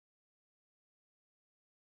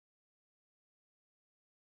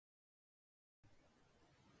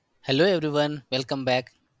Hello everyone, welcome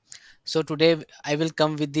back. So today I will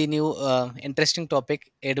come with the new interesting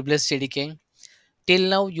topic AWS CDK. Till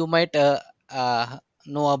now you might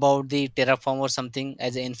know about the Terraform or something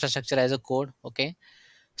as an infrastructure as a code. Okay.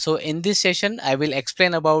 So in this session I will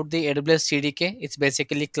explain about the AWS CDK. It's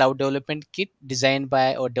basically cloud development kit designed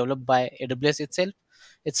by or developed by AWS itself.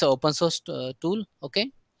 It's an open source tool.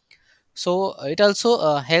 Okay. So it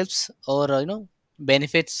also helps or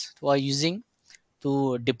benefits for using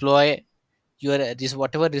to deploy your this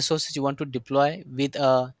whatever resources you want to deploy with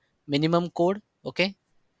a minimum code. Okay.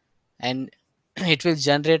 And it will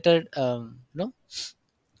generate a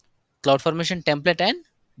cloud formation template and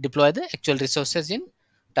deploy the actual resources in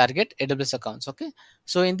target AWS accounts. Okay.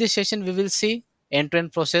 So in this session we will see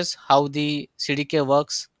end-to-end process, how the CDK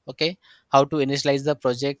works. Okay. How to initialize the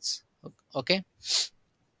projects. Okay.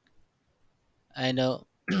 And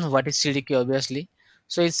what is CDK obviously.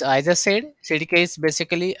 So it's, as I said, CDK is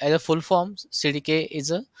basically as a full form. CDK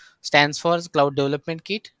is a stands for Cloud Development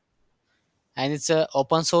Kit, and it's a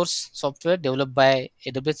open source software developed by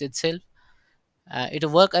AWS itself. It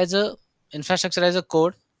work as a infrastructure as a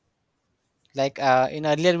code. Like in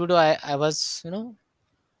earlier video, I was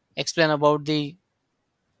explain about the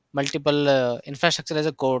multiple infrastructure as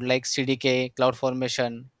a code like CDK, Cloud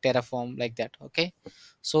Formation, Terraform, like that. Okay,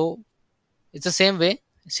 so it's the same way.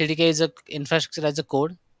 CDK is a infrastructure as a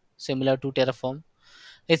code similar to Terraform.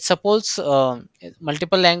 It supports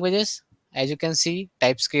multiple languages, as you can see: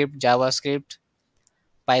 TypeScript, JavaScript,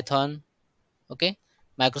 Python. Okay,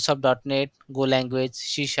 Microsoft.NET, Go language,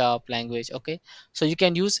 C Sharp language. Okay, so you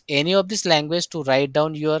can use any of this language to write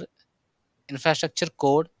down your infrastructure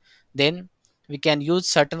code. Then we can use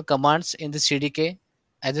certain commands in the CDK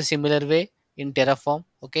as a similar way in Terraform.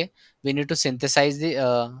 Okay, we need to synthesize the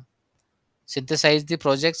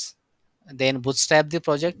projects, then bootstrap the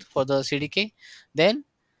project for the CDK. Then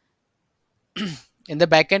in the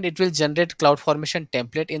backend it will generate cloud formation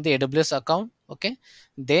template in the AWS account. Okay,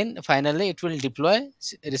 then finally it will deploy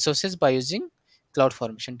resources by using cloud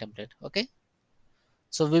formation template. Okay,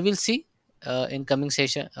 so we will see in coming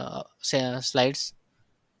session slides.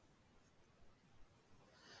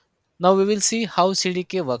 Now we will see how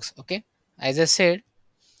CDK works. Okay, as I said,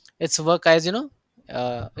 it's work as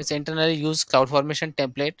it's internally use cloud formation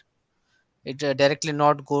template. It directly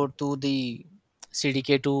not go to the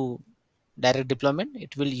CDK to direct deployment.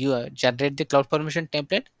 It will generate the cloud formation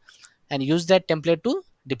template and use that template to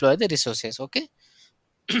deploy the resources. Okay,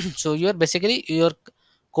 so your basically your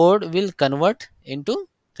code will convert into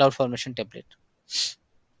cloud formation template.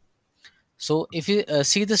 So if you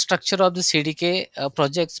see the structure of the CDK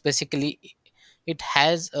projects, basically it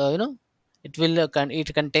has it will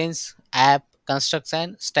it contains app, constructs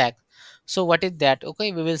and stack. So what is that?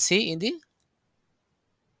 Okay, we will see in the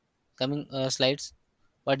coming slides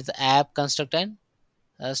what is the app, construct and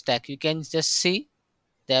stack. You can just see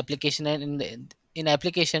the application, and in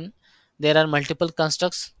application there are multiple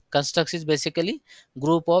constructs is basically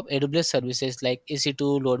group of AWS services like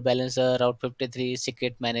EC2, load balancer, route 53,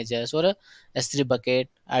 secret managers, or a S3 bucket,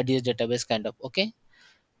 RDS database kind of. Okay,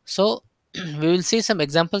 so we will see some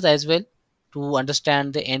examples as well to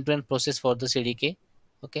understand the end-to-end process for the CDK.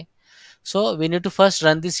 Okay, so we need to first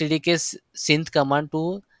run the CDK synth command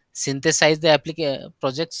to synthesize the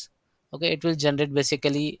projects. Okay, it will generate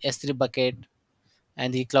basically S3 bucket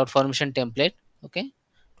and the cloud formation template. Okay,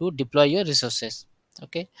 to deploy your resources.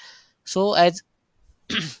 Okay, so as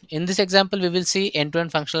in this example we will see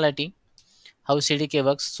end-to-end functionality, how CDK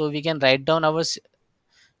works. So we can write down our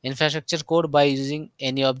infrastructure code by using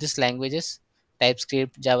any of these languages: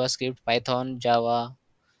 TypeScript, JavaScript, Python, Java,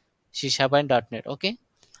 C Sharp and .NET. Okay,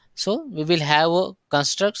 so we will have a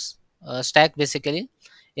constructs stack. Basically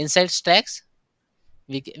inside stacks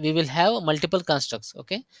we will have multiple constructs.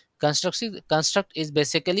 Okay, construct is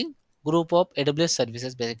basically group of AWS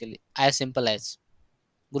services, basically as simple as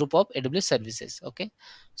group of AWS services. Okay,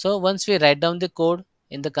 so once we write down the code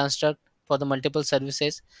in the construct for the multiple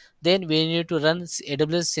services, then we need to run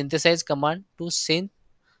AWS synthesize command to synth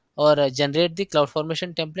or generate the cloud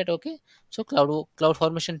formation template. Okay, so cloud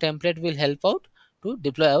formation template will help out to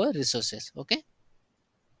deploy our resources. Okay,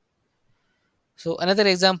 so another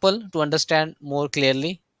example to understand more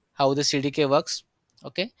clearly how the CDK works.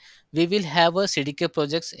 Okay, we will have a CDK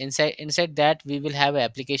projects. Inside that we will have an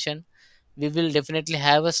application. We will definitely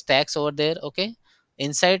have a stacks over there. Okay,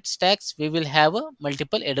 inside stacks we will have a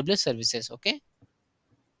multiple AWS services. Okay,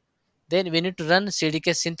 then we need to run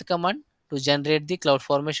CDK synth command to generate the cloud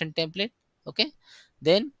formation template. Okay,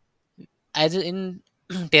 then as in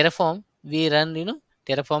Terraform we run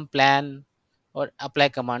Terraform plan or apply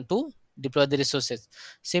command to deploy the resources.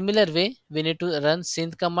 Similar way, we need to run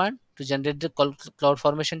synth command to generate the cloud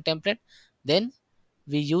formation template. Then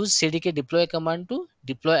we use CDK deploy command to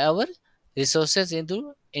deploy our resources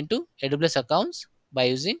into AWS accounts by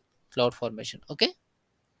using cloud formation. Okay,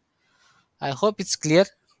 I hope it's clear.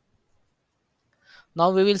 Now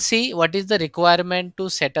we will see what is the requirement to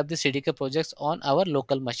set up the CDK projects on our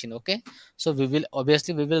local machine. Okay, so we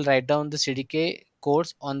will write down the CDK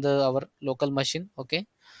codes on the our local machine. Okay,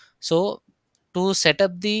 so to set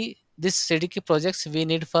up the this CDK projects, we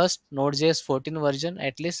need first Node.js 14 version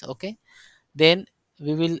at least. Okay, then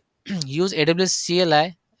we will use AWS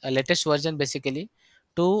CLI, latest version basically,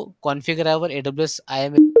 to configure our AWS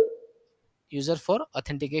IAM user for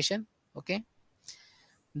authentication. Okay,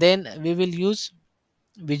 then we will use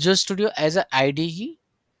Visual Studio as a IDE,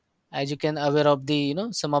 as you can aware of the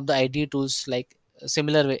some of the IDE tools like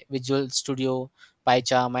similar way, Visual Studio,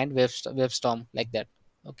 PyCharm, and WebStorm, like that.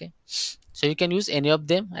 Okay, so you can use any of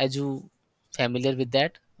them as you familiar with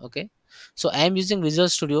that. Okay, so I am using Visual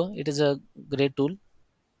Studio. It is a great tool.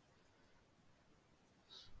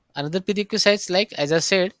 Another prerequisites, like as I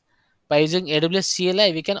said, by using AWS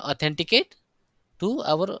CLI, we can authenticate to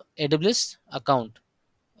our AWS account.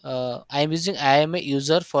 I am using I am a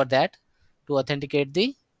user for that to authenticate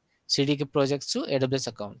the CDK projects to AWS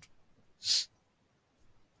account.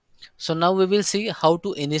 So now we will see how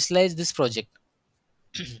to initialize this project.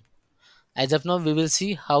 As of now, we will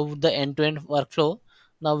see how the end-to-end workflow.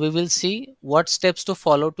 Now we will see what steps to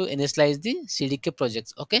follow to initialize the CDK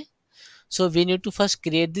projects. Okay. So we need to first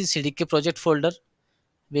create the CDK project folder.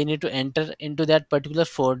 We need to enter into that particular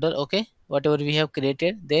folder. Okay. Whatever we have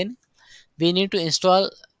created, then we need to install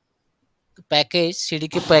package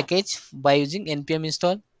CDK package by using npm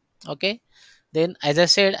install. Okay, then as I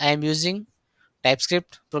said, I am using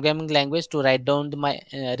TypeScript programming language to write down my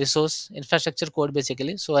resource infrastructure code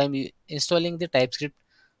basically. So I'm installing the TypeScript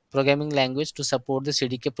programming language to support the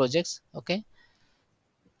CDK projects. Okay,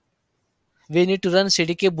 we need to run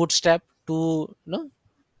CDK bootstrap to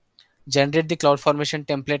generate the cloud formation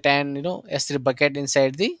template and S3 bucket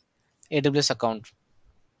inside the AWS account.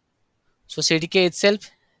 So CDK itself,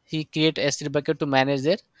 he create S3 bucket to manage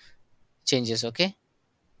their changes. Okay,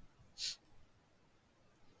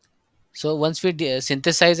 so once we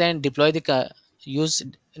synthesize and deploy the use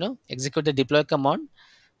execute the deploy command,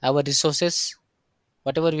 our resources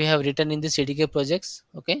whatever we have written in the CDK projects.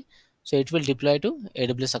 Okay, so it will deploy to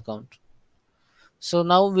AWS account. So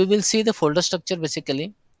now we will see the folder structure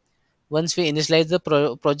basically. Once we initialize the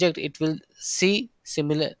project, it will see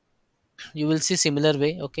similar, you will see similar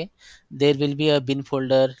way. Okay, there will be a bin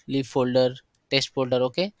folder, leaf folder, test folder.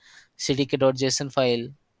 Okay, cdk.json file,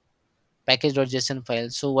 package.json file.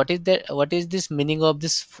 So what is that, what is this meaning of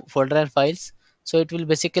this folder and files? So it will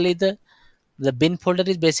basically the bin folder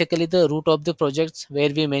is basically the root of the projects where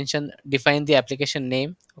we mention define the application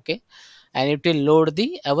name. Okay, and it will load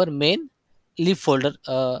the our main leaf folder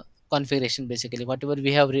configuration basically. Whatever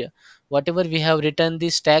we have written the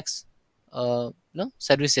stacks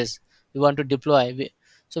services we want to deploy,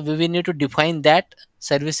 so we will need to define that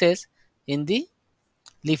services in the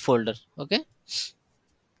leaf folder. Okay,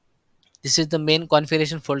 this is the main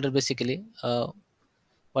configuration folder basically.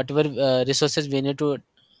 Whatever resources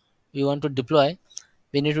we want to deploy,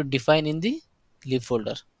 we need to define in the leaf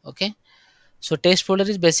folder. Okay, so test folder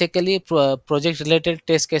is basically project related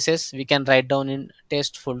test cases we can write down in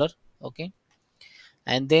test folder. Okay,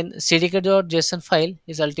 and then cdk.json file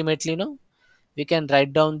is ultimately we can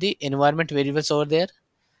write down the environment variables over there.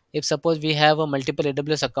 If suppose we have a multiple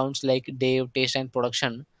AWS accounts like dev, test, and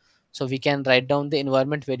production, so we can write down the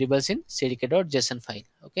environment variables in cdk.json file.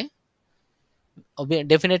 Okay,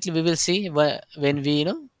 definitely we will see when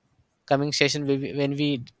we coming session when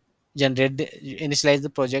we generate initialize the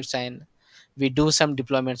projects and we do some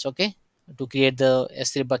deployments. Okay, to create the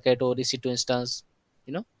S3 bucket or EC2 instance.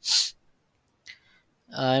 you know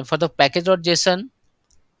and for the package.json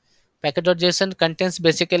contains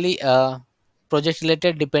basically project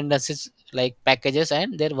related dependencies like packages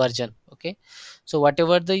and their version. Okay, so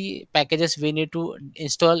whatever the packages we need to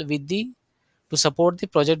install with the to support the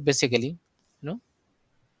project basically, you know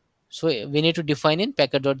so we need to define in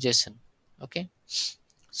package.json. Okay,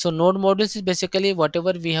 so node modules is basically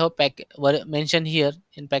whatever we have mentioned here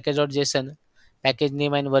in package.json, package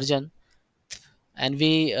name and version, and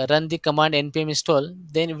we run the command npm install,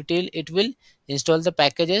 then it will install the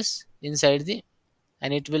packages inside the,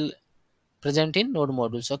 and it will present in node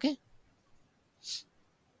modules. Okay,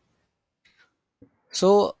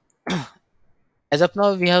 so as of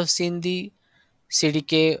now we have seen the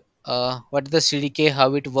CDK, what is the CDK,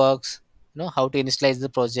 how it works, how to initialize the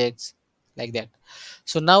projects. like that.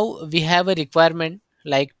 So now we have a requirement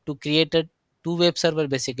like to create a two web server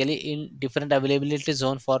basically in different availability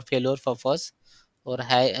zone for failure purpose or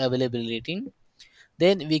high availability.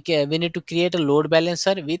 Then we need to create a load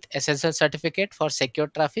balancer with SSL certificate for secure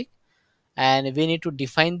traffic, and we need to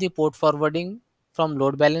define the port forwarding from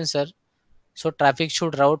load balancer. So traffic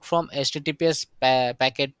should route from HTTPS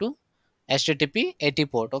packet to HTTP 80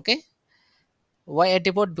 port. Okay, why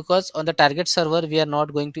 80 port? Because on the target server we are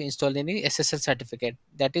not going to install any SSL certificate.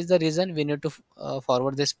 That is the reason we need to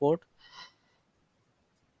forward this port,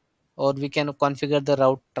 or we can configure the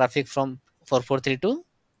route traffic from 443 to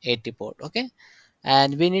 80 port. Okay,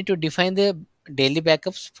 and we need to define the daily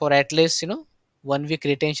backups for at least 1 week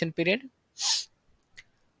retention period.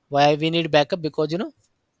 Why we need backup? Because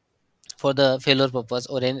for the failure purpose,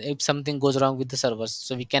 or if something goes wrong with the servers,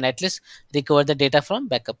 so we can at least recover the data from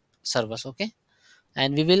backup servers. Okay,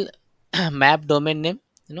 and we will map domain name,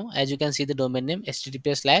 as you can see the domain name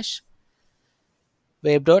https slash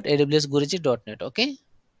web.aws.guruji.net. Okay,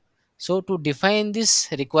 so to define this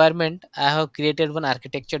requirement, I have created one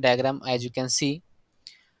architecture diagram. As you can see,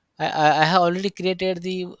 I have already created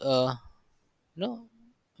the you know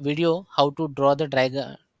video how to draw the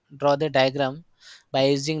diagram by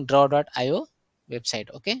using draw.io website.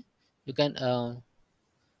 Okay, you can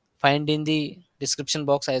find in the description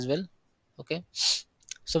box as well. Okay,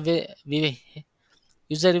 so we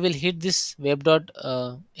user will hit this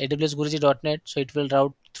web.aws.guruji.net, so it will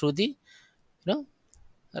route through the know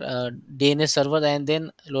DNS server and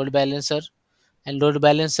then load balancer. And load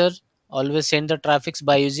balancer always send the traffics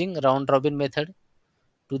by using round robin method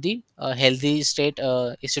to the healthy state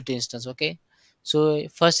EC2 instance. Okay, so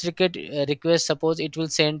first request, suppose it will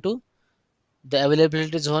send to the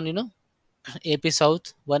availability zone, AP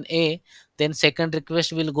South 1A. Then second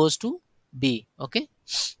request will goes to B. Okay,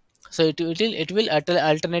 so it will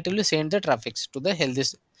alternatively send the traffics to the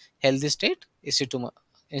healthy state EC2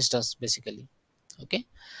 instance basically. Okay,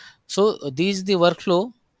 so these the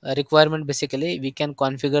workflow requirement basically we can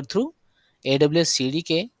configure through AWS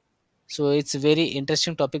CDK. So it's a very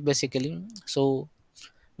interesting topic basically. So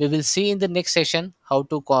we will see in the next session how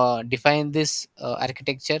to define this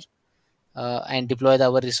architecture and deploy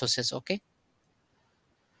our resources. Okay,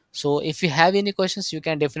 so if you have any questions, you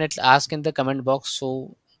can definitely ask in the comment box.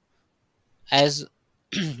 So as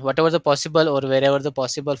whatever the possible or wherever the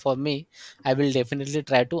possible for me, I will definitely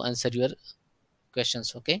try to answer your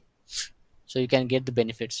questions. Okay, so you can get the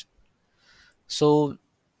benefits. So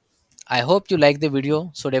I hope you like the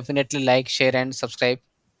video. So definitely like, share, and subscribe.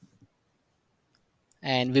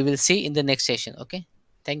 And we will see in the next session. Okay.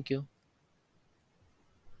 Thank you.